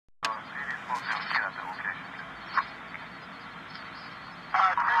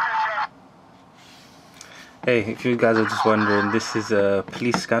Hey, if you guys are just wondering, this is a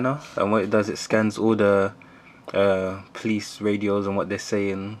police scanner, and what it does, it scans all the police radios and what they're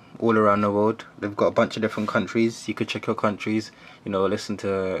saying all around the world. They've got a bunch of different countries. You could check your countries, you know, listen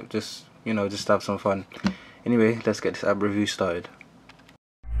to just have some fun. Anyway, let's get this app review started.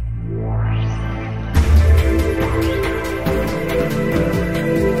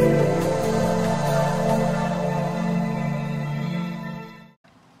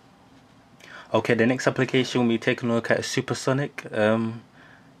 Okay, the next application we'll be taking a look at is Supersonic.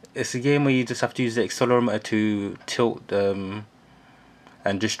 It's a game where you just have to use the accelerometer to tilt and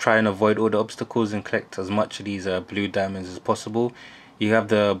just try and avoid all the obstacles and collect as much of these blue diamonds as possible. You have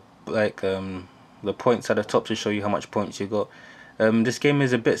the points at the top to show you how much points you got. This game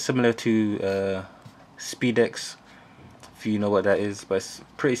is a bit similar to SpeedX, if you know what that is, but it's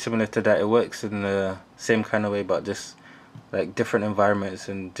pretty similar to that. It works in the same kind of way, but just like different environments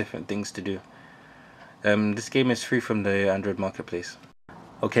and different things to do. This game is free from the Android marketplace.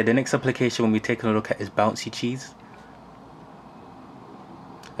 Okay, the next application we'll be taking a look at is Bouncy Cheese.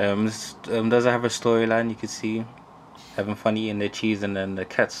 This does have a storyline. You can see having fun eating the cheese, and then the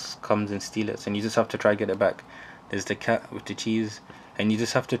cats comes and steal it, and you just have to try get it back. There's the cat with the cheese, and you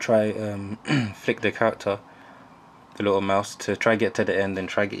just have to try flick the character, the little mouse, to try get to the end and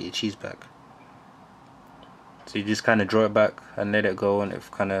try get your cheese back. So you just kind of draw it back and let it go, and it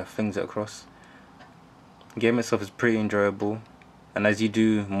kind of flings it across. The game itself is pretty enjoyable, and as you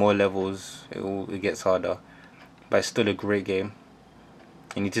do more levels it gets harder, but it's still a great game.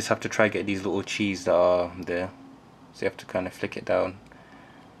 And you just have to try get these little cheese that are there, so you have to kind of flick it down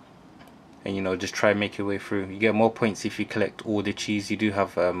and, you know, just try and make your way through. You get more points if you collect all the cheese. You do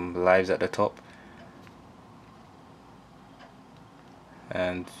have lives at the top,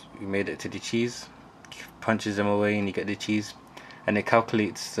 and you made it to the cheese, punches them away and you get the cheese, and it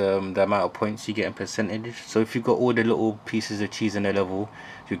calculates the amount of points you get in percentage. So if you've got all the little pieces of cheese in the level,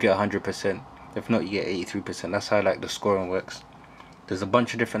 you get 100%. If not, you get 83%. That's how like the scoring works. There's a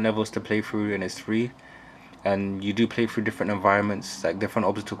bunch of different levels to play through, and it's free, and you do play through different environments, like different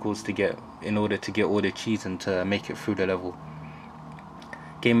obstacles to get in order to get all the cheese and to make it through the level.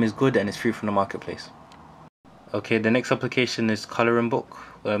 Game is good and it's free from the marketplace. Okay, the next application is Coloring Book.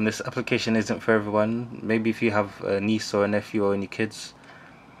 This application isn't for everyone. Maybe if you have a niece or a nephew or any kids,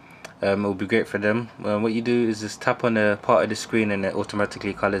 it will be great for them. What you do is just tap on a part of the screen and it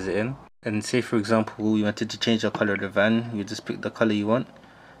automatically colors it in. And say for example you wanted to change the color of the van, you just pick the color you want.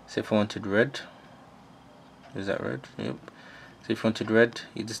 Say if I wanted red, is that red? Yep. So if you wanted red,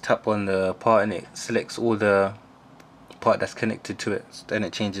 you just tap on the part and it selects all the part that's connected to it, then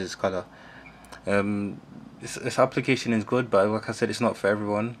it changes its color. This application is good, but like I said, it's not for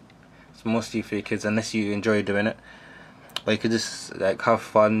everyone. It's mostly for your kids, unless you enjoy doing it. But you could just like have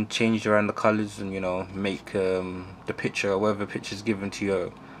fun, change around the colors, and, you know, make the picture or whatever picture is given to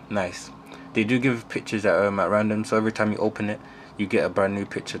you nice. They do give pictures at random, so every time you open it, you get a brand new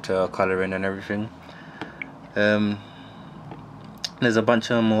picture to color in and everything. There's a bunch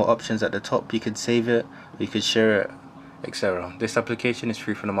of more options at the top. You could save it, or you could share it, etc. This application is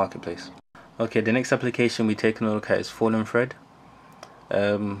free from the marketplace. Okay, the next application we're taking a look at is Fallen Thread.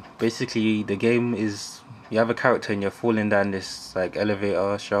 Basically the game is, you have a character and you're falling down this like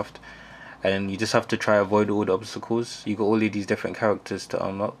elevator shaft, and you just have to try avoid all the obstacles. You got all of these different characters to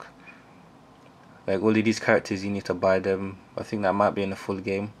unlock. Like all of these characters, you need to buy them. I think that might be in the full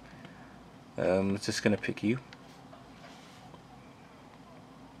game. It's just gonna pick you.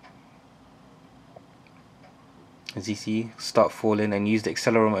 As you see, start falling and use the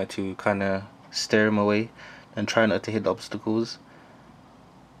accelerometer to kind of steer him away and try not to hit the obstacles.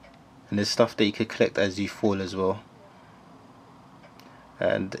 And there's stuff that you could collect as you fall as well.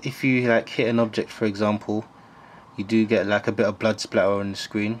 And if you like hit an object, for example, you do get like a bit of blood splatter on the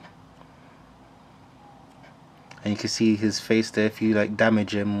screen, and you can see his face there. If you like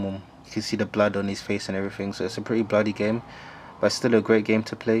damage him, you can see the blood on his face and everything. So it's a pretty bloody game, but still a great game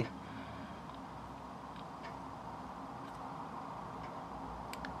to play.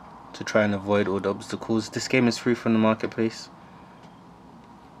 To try and avoid all the obstacles. This game is free from the marketplace.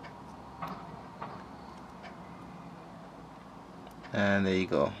 And there you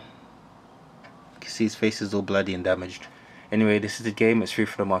go. You can see his face is all bloody and damaged. Anyway, this is the game, it's free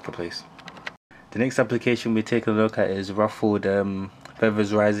from the marketplace. The next application we're taking a look at is Ruffled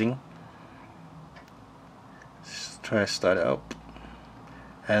Feathers Rising. Let's try to start it up.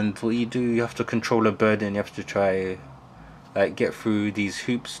 And what you do, you have to control a bird, and you have to try like get through these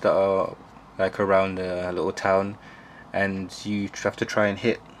hoops that are like around a little town, and you have to try and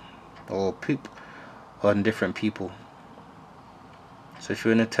hit or poop on different people. So if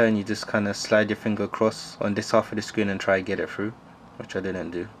you're in a turn, you just kind of slide your finger across on this half of the screen and try to get it through, which I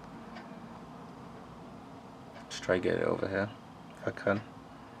didn't do. Just try to get it over here if I can.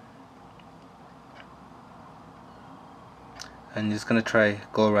 And you're just gonna try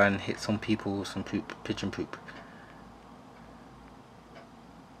go around and hit some people with some poop, pigeon poop.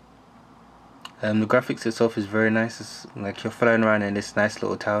 The graphics itself is very nice. It's like you're flying around in this nice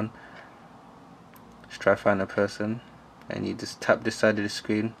little town. Just try to find a person, and you just tap this side of the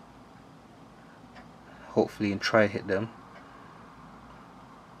screen, hopefully, and try hit them.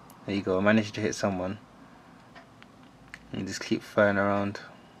 There you go. I managed to hit someone. And you just keep flying around.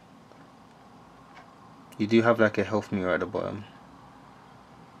 You do have like a health meter at the bottom,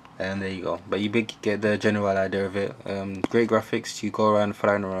 and there you go. But you get the general idea of it. Great graphics. You go around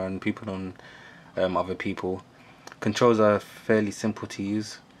flying around, people on other people. Controls are fairly simple to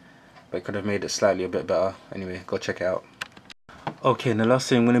use, but I could have made it slightly a bit better. Anyway, go check it out. Okay, and the last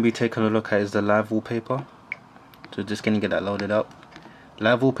thing I'm going to be taking a look at is the live wallpaper. So just going to get that loaded up.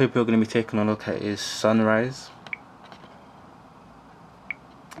 Live wallpaper we're going to be taking a look at is sunrise.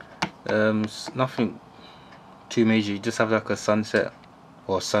 Nothing too major. You just have like a sunset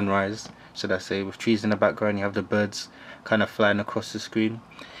or sunrise, should I say, with trees in the background. You have the birds kind of flying across the screen,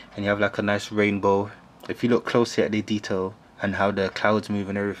 and you have like a nice rainbow. If you look closely at the detail and how the clouds move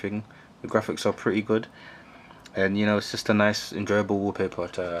and everything, the graphics are pretty good, and you know, it's just a nice enjoyable wallpaper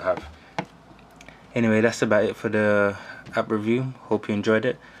to have. Anyway, that's about it for the app review. Hope you enjoyed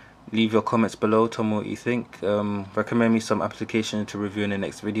it. Leave your comments below, tell me what you think. Recommend me some applications to review in the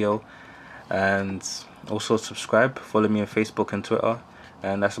next video, and also subscribe, follow me on Facebook and Twitter,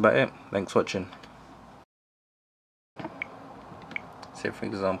 and that's about it. Thanks for watching. Say for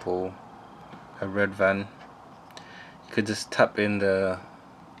example a red van, you could just tap in the